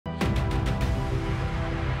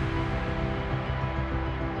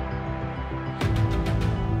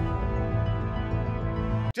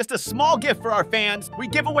Just a small gift for our fans. We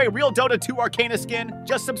give away real Dota 2 Arcana skin.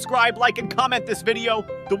 Just subscribe, like, and comment this video.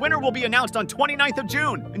 The winner will be announced on 29th of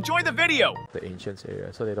June. Enjoy the video. The Ancients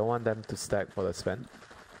area, so they don't want them to stack for the SVEN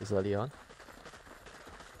this early on.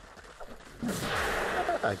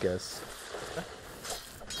 I guess.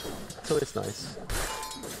 So it's nice.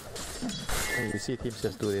 And you see teams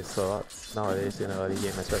just do this a lot nowadays in an early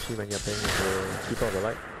game, especially when you're playing with the Keeper of the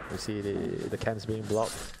Light. You see the camps being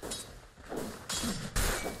blocked.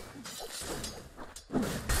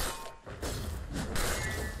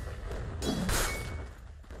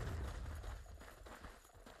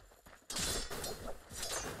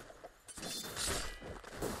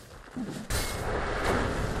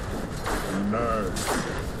 No.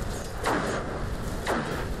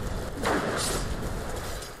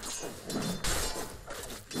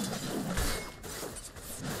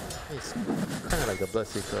 It's kind of like the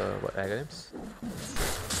Bloodseeker, what, Aghanim's?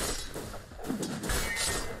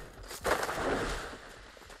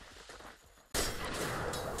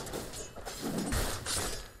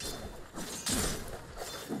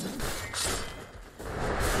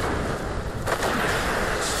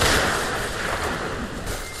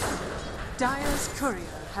 Dire's courier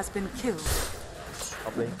has been killed.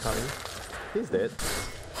 Top lane coming. He's dead.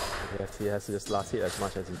 Yes, he has to just last hit as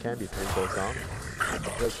much as he can before he goes down.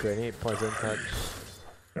 Good grenade, poison touch.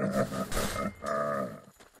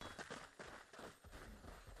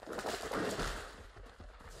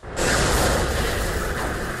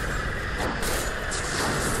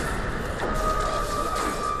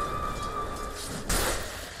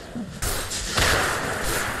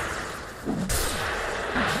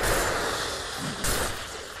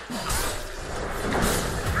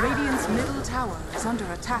 Radiant's middle tower is under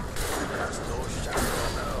attack.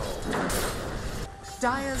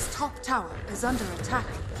 Dire's top tower is under attack.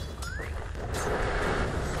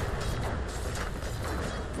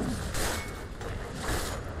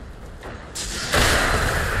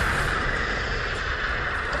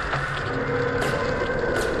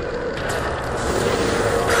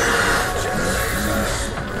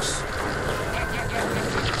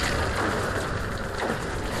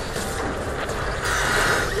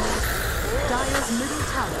 Dire's middle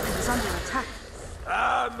tower is under attack.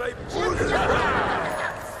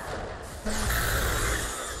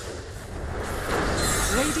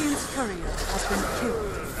 Radiant's courier has been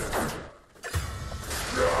killed.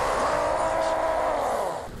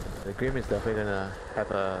 The Grim is definitely gonna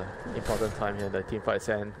have an important time here in the team fights,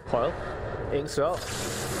 and Coil, Inks well.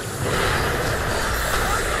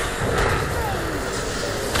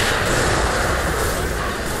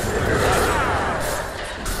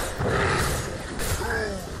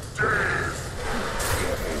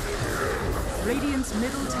 Radiant's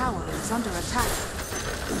middle tower is under attack.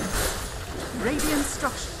 Radiant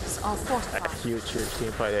structures are fortified. Huge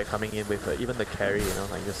team fight there, coming in with even the carry, you know,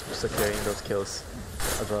 like just securing those kills.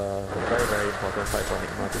 Of a very important fight for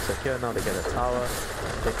Nigma to secure. Now they get a tower,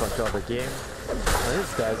 take control of the game. And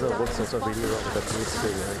this Dazzle works also really well with the boost too.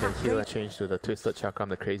 You know, you can heal and change to the Twisted Chakram,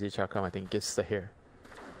 the Crazy Chakram. I think gives the hero,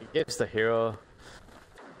 some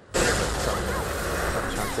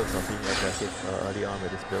chances of being aggressive early on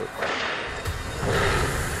with this build.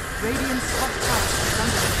 Radiant's top tower is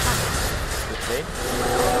under attack. Good play.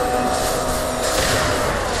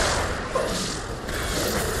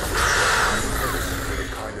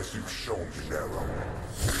 You've shown me narrow.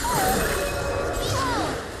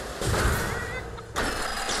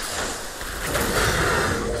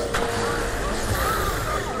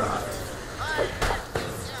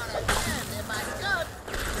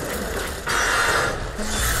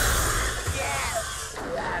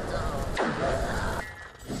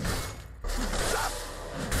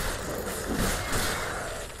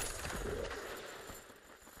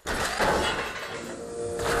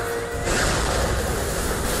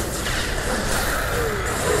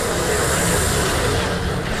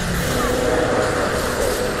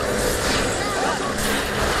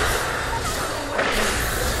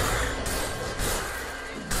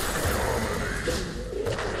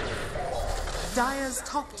 Dire's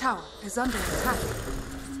top tower is under attack.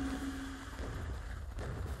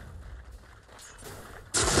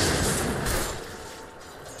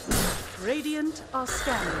 Radiant are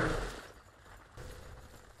scanning.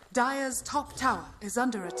 Dire's top tower is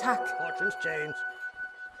under attack. Fortunes change.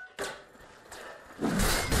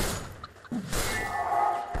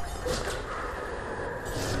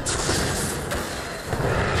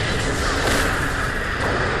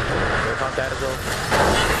 They found Dazzle.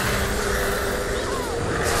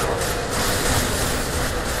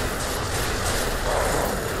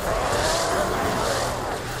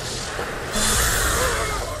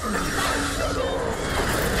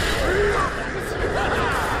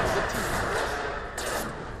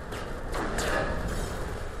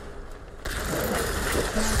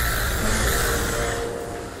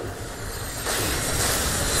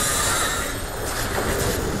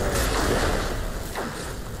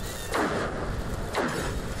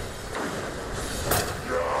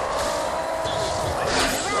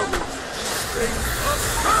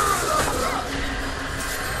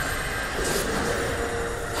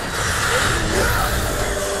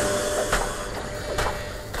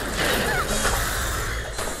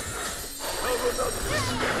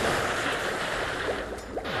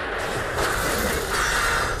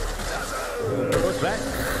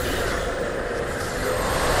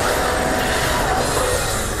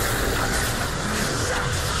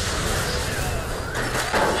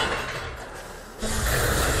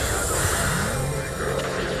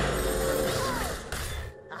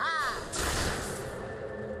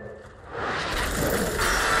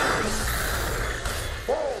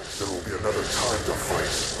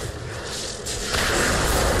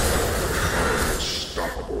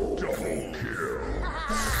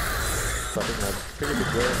 pretty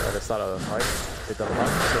good at the start of the fight with the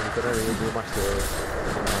launch, so he couldn't really do much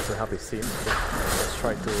to help his team. Just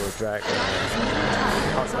try to drag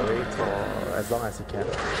House away for as long as he can.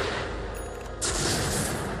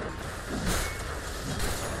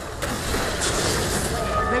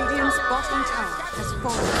 Radiant's bottom tower has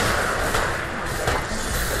fallen.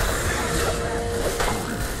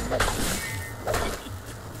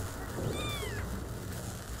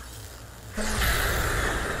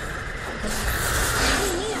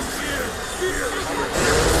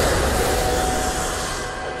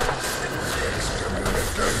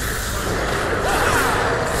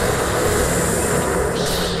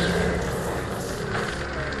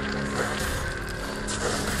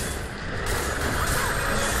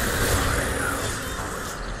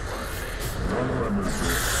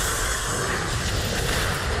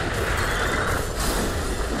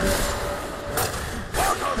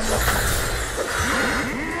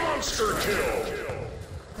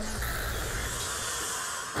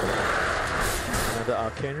 Another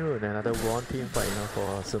arcane rune, another one team fight, you know,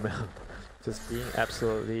 for Sumail. Just being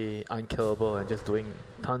absolutely unkillable and just doing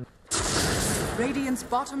tons. Radiant's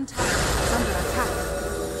bottom tower is under attack.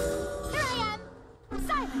 Here I am!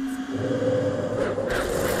 Silence!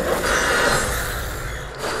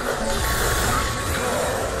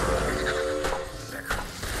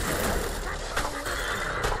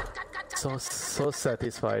 So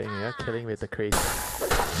satisfying, yeah, killing with the crazy.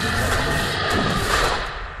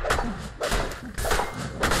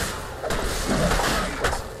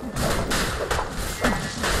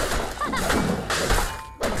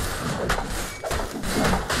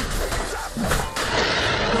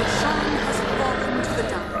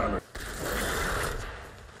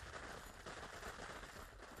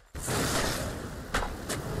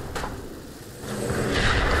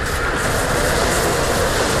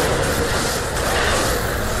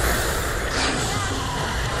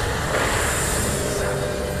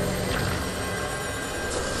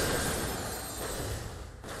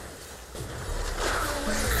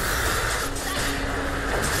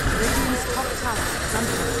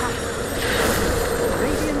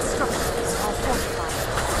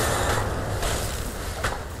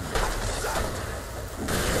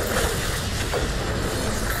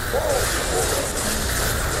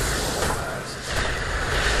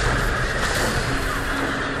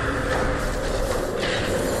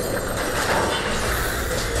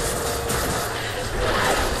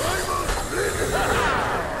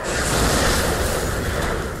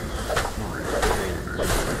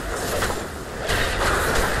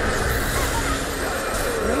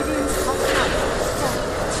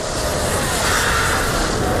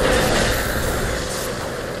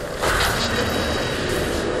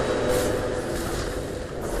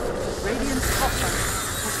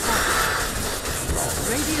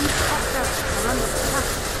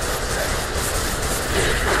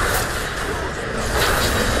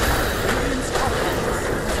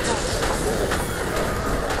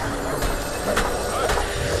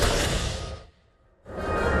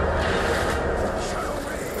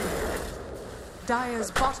 Dire's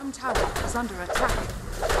bottom tower is under attack.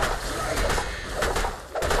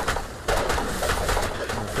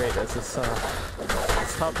 I'm afraid this is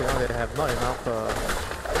it's tough, you know, they have not enough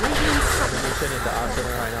ammunition in the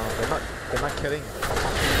arsenal right now. They're not killing.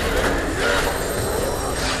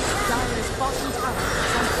 Dire's bottom tower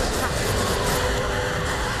is under attack.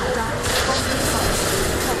 Dire's bottom tower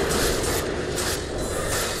is falling.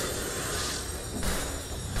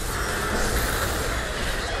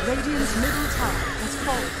 Radiant's middle tower has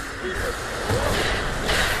fallen.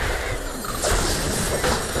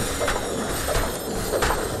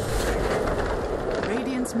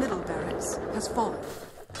 Radiant's middle barracks has fallen.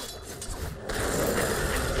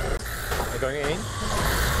 They're going in.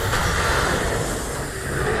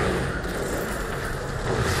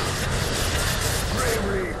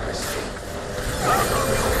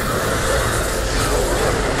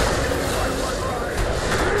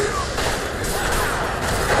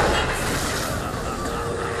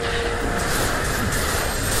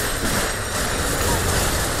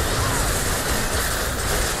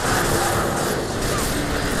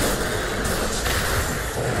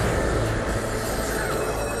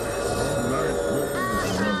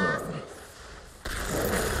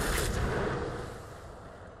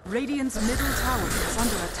 Radiant's middle tower is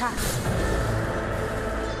under attack.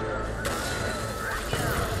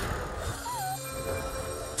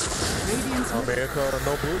 Radiant's Oh, miracle,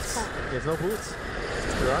 no boots. There's no boots.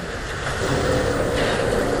 Run.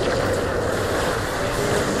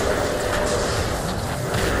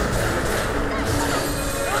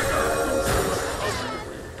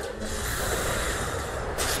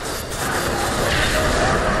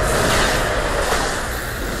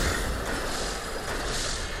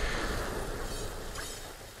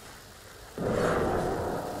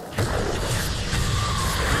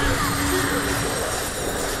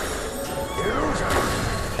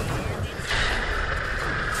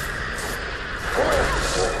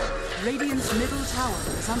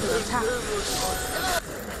 is under attack.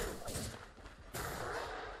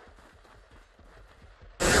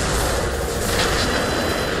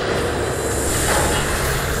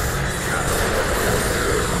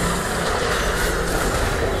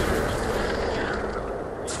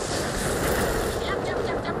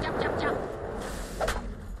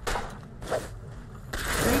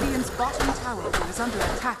 Radiant's bottom tower is under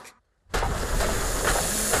attack.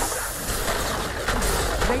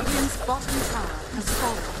 Radiant's bottom tower has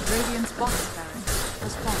fallen. Radiant's bottom barracks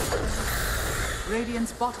has fallen.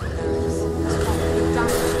 Radiant's bottom barracks has fallen. The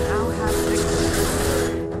Diamond now have victory.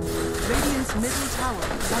 Radiant's middle tower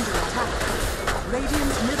is under attack.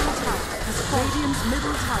 Radiant's middle tower has fallen. Radiant's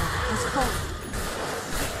middle tower has fallen.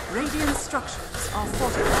 Radiant structures are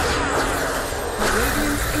fortified.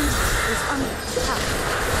 Radiant's ancient is under attack.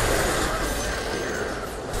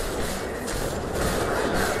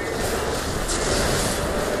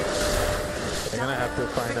 They're gonna have to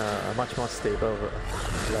find a much more stable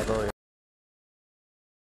level,